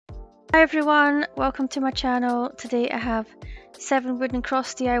Hi everyone, welcome to my channel. Today I have 7 wooden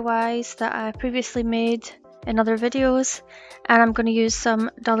cross DIYs that I previously made in other videos, and I'm going to use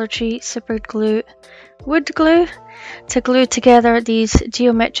some Dollar Tree super glue wood glue to glue together these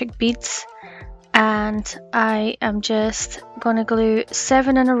geometric beads, and I am just going to glue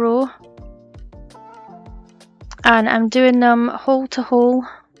 7 in a row, and I'm doing them hole to hole.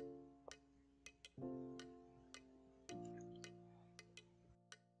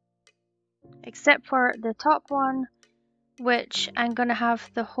 Except for the top one, which I'm going to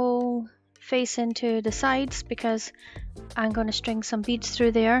have the hole face into the sides because I'm going to string some beads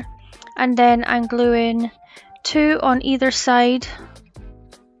through there. And then I'm gluing 2 on either side.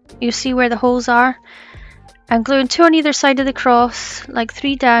 You see where the holes are? I'm gluing 2 on either side of the cross, like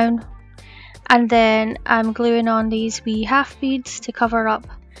 3 down. And then I'm gluing on these wee half beads to cover up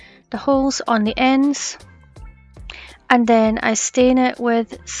the holes on the ends. And then I stain it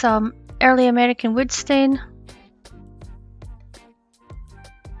with some early American wood stain.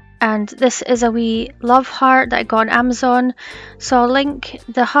 And this is a wee love heart that I got on Amazon. So I'll link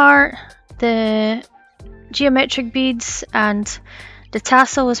the heart, the geometric beads, and the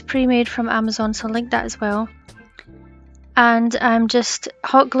tassel was pre-made from Amazon, so I'll link that as well. And I'm just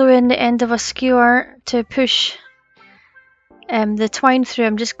hot gluing the end of a skewer to push the twine through.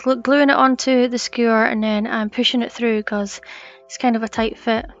 I'm just gluing it onto the skewer and then I'm pushing it through because it's kind of a tight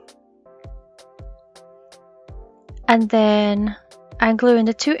fit. And then I'm gluing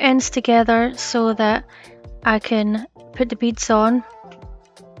the 2 ends together so that I can put the beads on.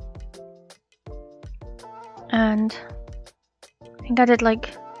 And I think I did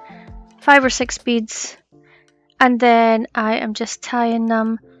like 5 or 6 beads. And then I am just tying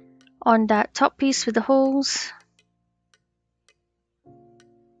them on that top piece with the holes.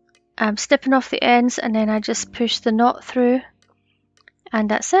 I'm snipping off the ends and then I just push the knot through. And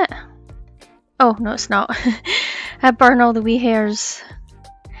that's it. Oh, no, it's not. I burn all the wee hairs.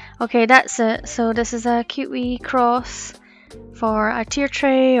 Okay, that's it. So this is a cute wee cross for a tier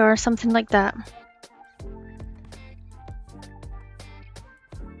tray or something like that.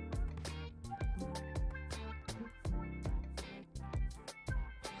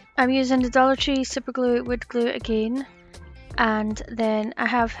 I'm using the Dollar Tree super glue wood glue again, and then I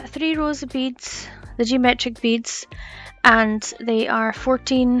have 3 rows of beads, the geometric beads, and they are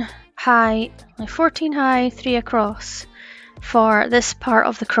 14 high, 3 across for this part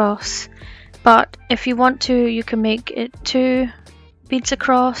of the cross. But if you want to, you can make it 2 beads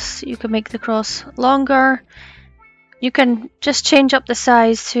across, you can make the cross longer, you can just change up the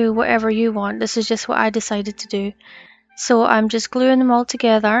size to whatever you want. This is just what I decided to do. So I'm just gluing them all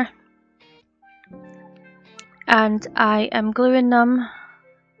together, and I am gluing them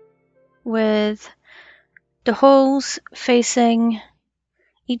with the holes facing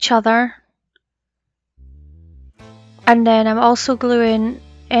each other, and then I'm also gluing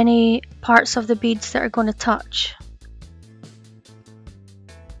any parts of the beads that are going to touch.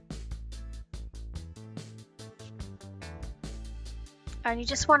 And you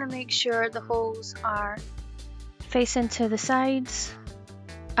just want to make sure the holes are facing to the sides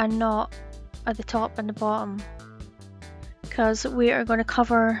and not at the top and the bottom, because we are going to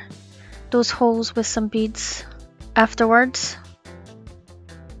cover those holes with some beads afterwards.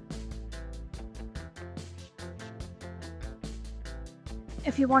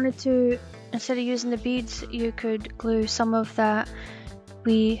 If you wanted to, instead of using the beads, you could glue some of that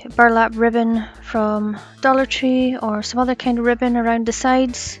wee burlap ribbon from Dollar Tree or some other kind of ribbon around the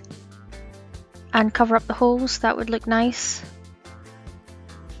sides and cover up the holes. That would look nice.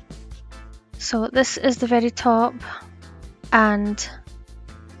 So this is the very top, and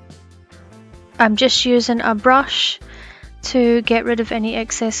I'm just using a brush to get rid of any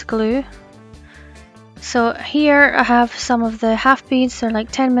excess glue. So here I have some of the half beads, they're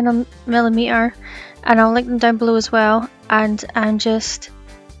like 10 millimeter, and I'll link them down below as well. And I'm just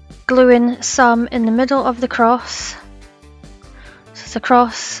gluing some in the middle of the cross. So it's a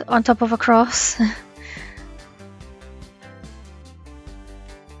cross on top of a cross.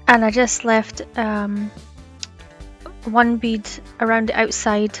 And I just left 1 bead around the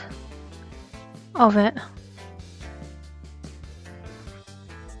outside of it.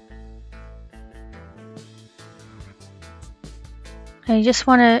 And you just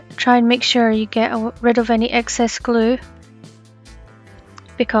want to try and make sure you get rid of any excess glue,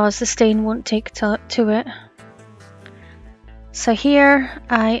 because the stain won't take to it. So here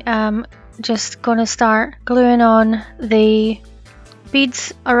I am just going to start gluing on the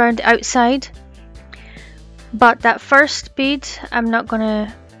beads around the outside, but that first bead I'm not going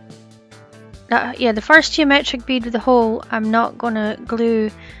to the first geometric bead with the hole, I'm not going to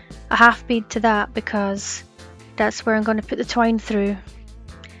glue a half bead to that because that's where I'm going to put the twine through.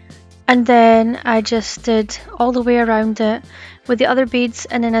 And then I just did all the way around it with the other beads,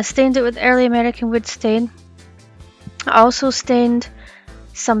 and then I stained it with early American wood stain. I also stained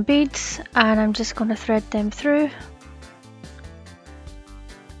some beads, and I'm just going to thread them through.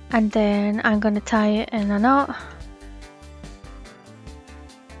 And then I'm going to tie it in a knot.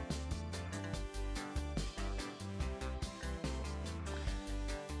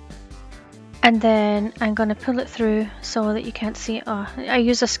 And then I'm going to pull it through so that you can't see it. Oh, I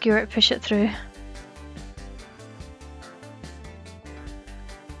use a skewer to push it through.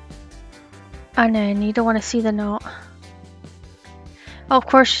 And then you don't want to see the knot. Of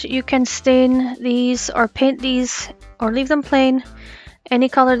course, you can stain these or paint these or leave them plain, any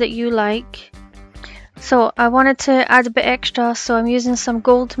color that you like. So I wanted to add a bit extra, so I'm using some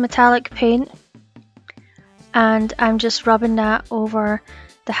gold metallic paint, and I'm just rubbing that over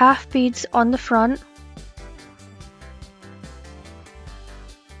the half beads on the front.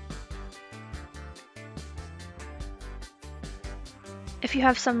 If you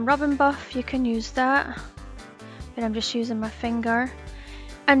have some rubbing buff, you can use that, but I'm just using my finger.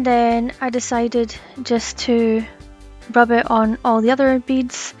 And then I decided just to rub it on all the other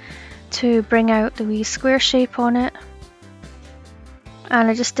beads to bring out the wee square shape on it. And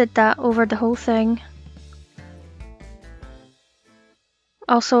I just did that over the whole thing.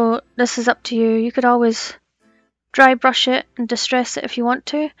 Also, this is up to you. You could always dry brush it and distress it if you want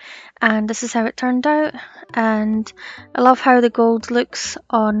to. And this is how it turned out. And I love how the gold looks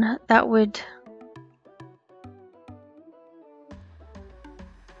on that wood.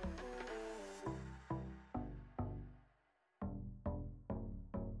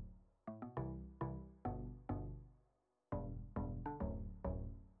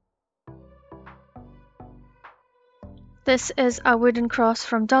 This is a wooden cross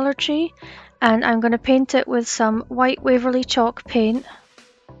from Dollar Tree, and I'm going to paint it with some white Waverly chalk paint.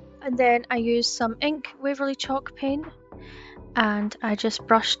 And then I used some ink Waverly chalk paint, and I just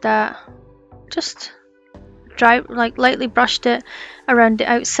brushed that, just lightly brushed it around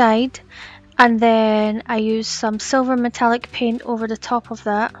the outside. And then I used some silver metallic paint over the top of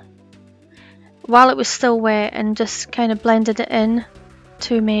that while it was still wet, and just kind of blended it in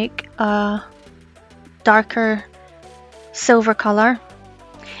to make a darker silver color.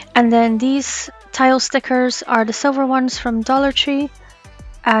 And then these tile stickers are the silver ones from Dollar Tree,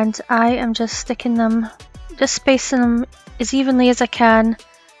 and I am just sticking them, just spacing them as evenly as I can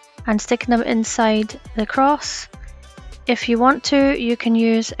and sticking them inside the cross. If you want to, you can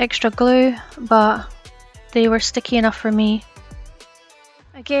use extra glue, but they were sticky enough for me.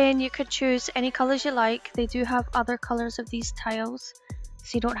 Again, you could choose any colors you like. They do have other colors of these tiles,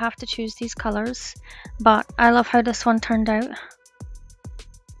 so you don't have to choose these colors, but I love how this one turned out.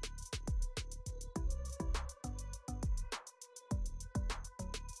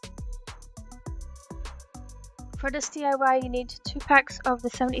 For this DIY, you need 2 packs of the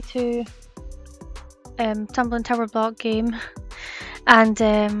 72 tumbling tower block game,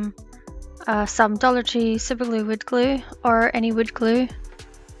 and some Dollar Tree super glue wood glue, or any wood glue.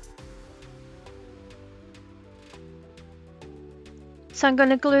 So I'm going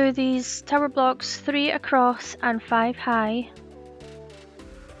to glue these tower blocks 3 across and 5 high.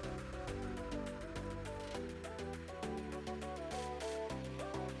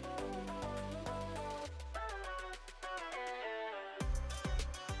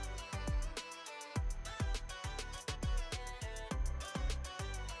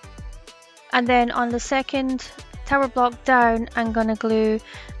 And then on the second tower block down, I'm going to glue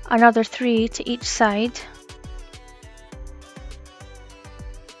another 3 to each side.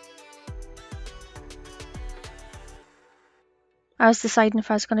 I was deciding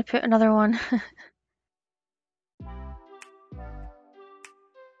if I was going to put another one.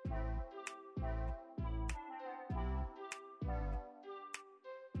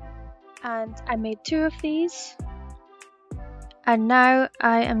 And I made 2 of these. And now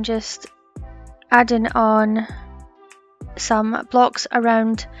I am just adding on some blocks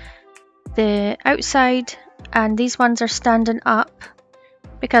around the outside, and these ones are standing up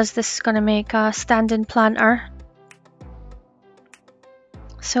because this is going to make a standing planter.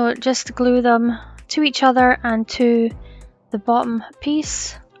 So just glue them to each other and to the bottom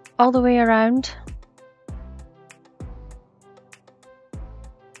piece all the way around.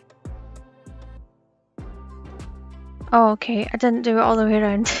 Oh, okay, I didn't do it all the way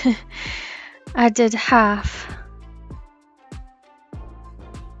around. I did half.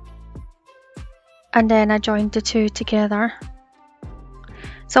 And then I joined the 2 together.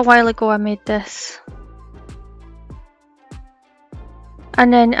 It's a while ago I made this.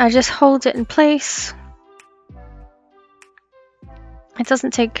 And then I just hold it in place. It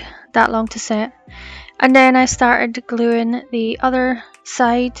doesn't take that long to set. And then I started gluing the other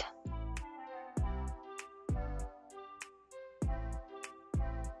side.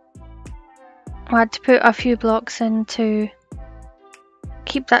 I had to put a few blocks in to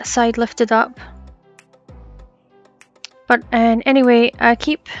keep that side lifted up. But anyway, I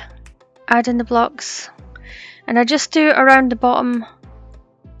keep adding the blocks, and I just do around the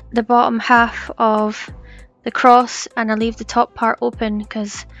bottom half of the cross, and I leave the top part open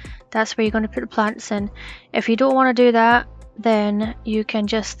because that's where you're going to put the plants in. If you don't want to do that, then you can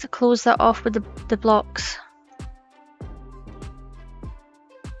just close that off with the blocks.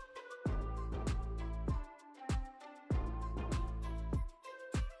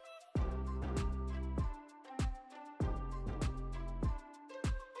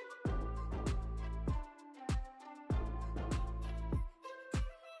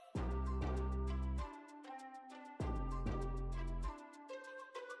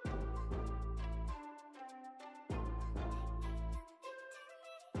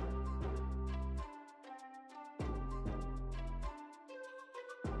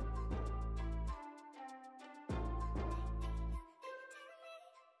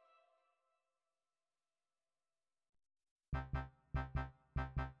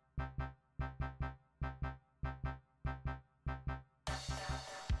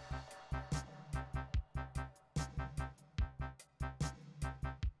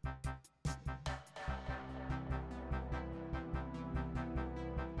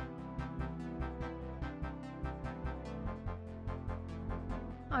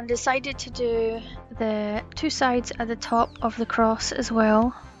 I decided to do the two sides at the top of the cross as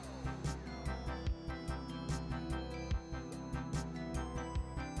well.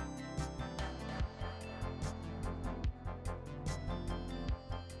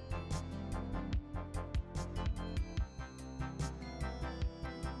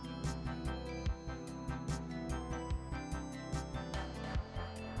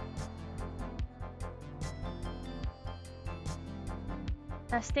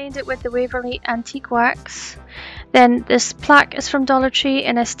 I stained it with the Waverly Antique Wax. Then this plaque is from Dollar Tree,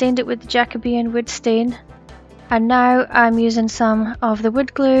 and I stained it with the Jacobean wood stain. And now I'm using some of the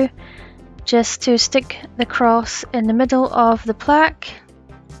wood glue just to stick the cross in the middle of the plaque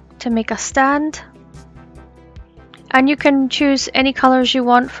to make a stand. And you can choose any colours you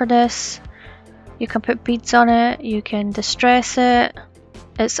want for this. You can put beads on it, you can distress it,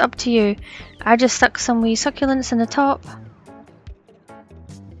 it's up to you. I just stuck some wee succulents in the top.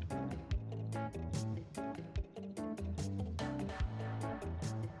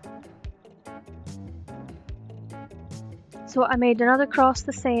 So I made another cross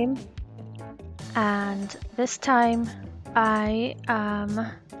the same, and this time I am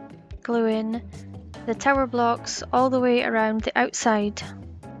gluing the tower blocks all the way around the outside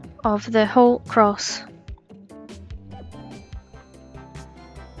of the whole cross.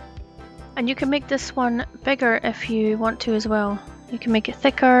 And you can make this one bigger if you want to as well. You can make it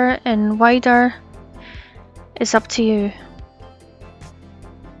thicker and wider, it's up to you.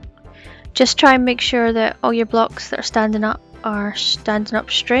 Just try and make sure that all your blocks that are standing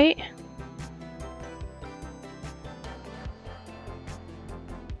up straight.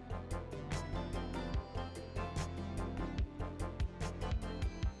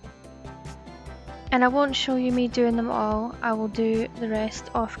 And I won't show you me doing them all, I will do the rest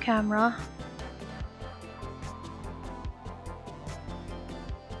off camera.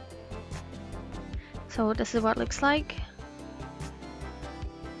 So this is what it looks like.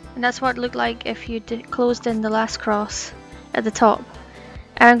 And that's what it looked like if you closed in the last cross at the top.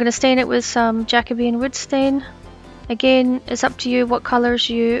 And I'm going to stain it with some Jacobean wood stain. Again, it's up to you what colours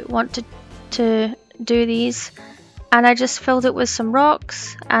you want to do these. And I just filled it with some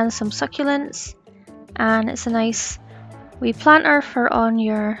rocks and some succulents. And it's a nice wee planter for on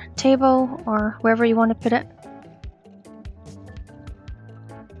your table or wherever you want to put it.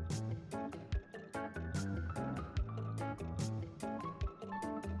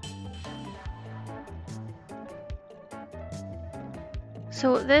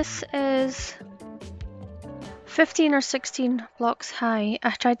 So this is 15 or 16 blocks high.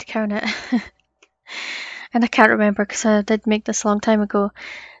 I tried to count it and I can't remember because I did make this a long time ago.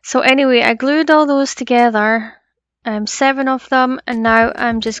 So anyway, I glued all those together, 7 of them, and now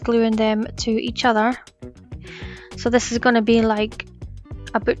I'm just gluing them to each other. So this is going to be like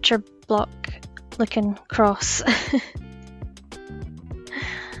a butcher block looking cross.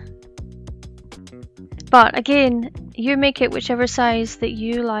 But again, you make it whichever size that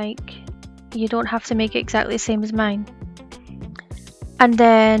you like. You don't have to make it exactly the same as mine. And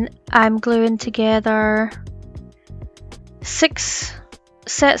then I'm gluing together 6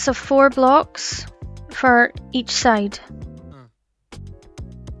 sets of 4 blocks for each side.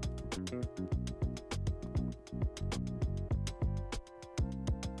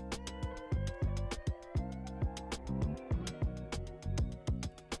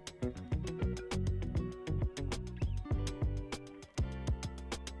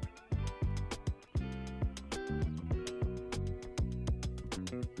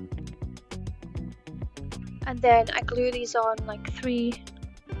 And then I glue these on like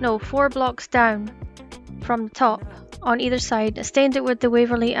 4 blocks down from the top on either side. I stained it with the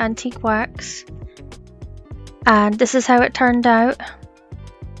Waverly Antique Wax, and this is how it turned out.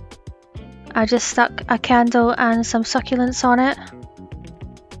 I just stuck a candle and some succulents on it.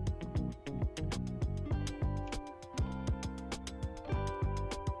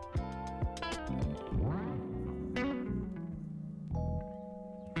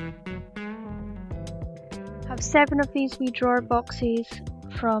 I have 7 of these wee drawer boxes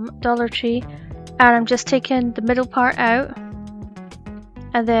from Dollar Tree, and I'm just taking the middle part out,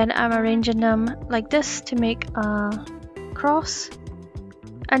 and then I'm arranging them like this to make a cross,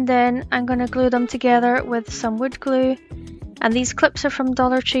 and then I'm going to glue them together with some wood glue, and these clips are from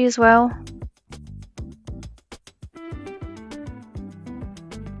Dollar Tree as well.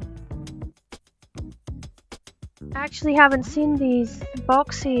 I actually haven't seen these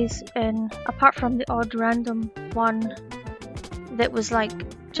boxes apart from the odd random one that was like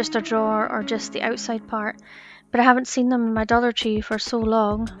just a drawer or just the outside part, but I haven't seen them in my Dollar Tree for so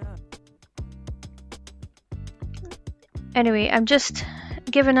long. Anyway, I'm just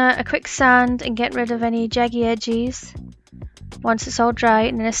giving it a quick sand and getting rid of any jaggy edges once it's all dry,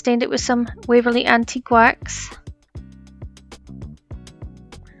 and then I stained it with some Waverly Antique Wax.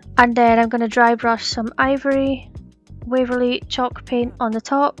 And then I'm going to dry brush some ivory Waverly chalk paint on the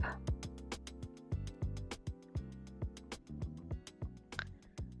top.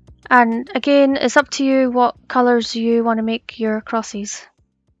 And again, it's up to you what colours you want to make your crosses.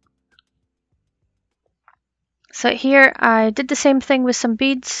 So here I did the same thing with some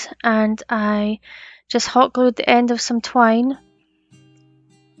beads, and I just hot glued the end of some twine.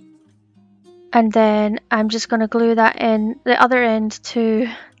 And then I'm just going to glue that in the other end to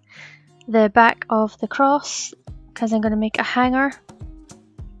the back of the cross, because I'm going to make a hanger.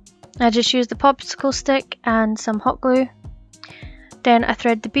 I just used the popsicle stick and some hot glue. Then I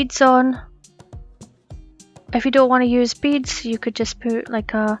thread the beads on. If you don't want to use beads, you could just put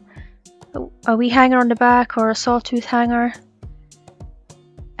like a wee hanger on the back or a sawtooth hanger.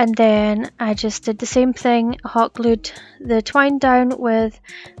 And then I just did the same thing, hot glued the twine down with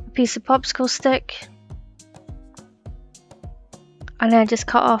a piece of popsicle stick, and then just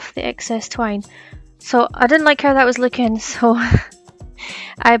cut off the excess twine. So I didn't like how that was looking, so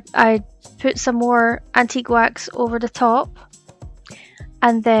I put some more antique wax over the top,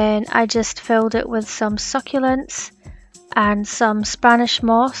 and then I just filled it with some succulents and some Spanish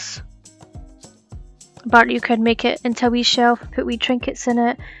moss. But you can make it into a wee shelf, put wee trinkets in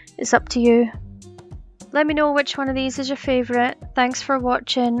it, it's up to you. Let me know which one of these is your favourite. Thanks for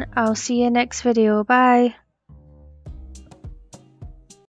watching, I'll see you next video, bye!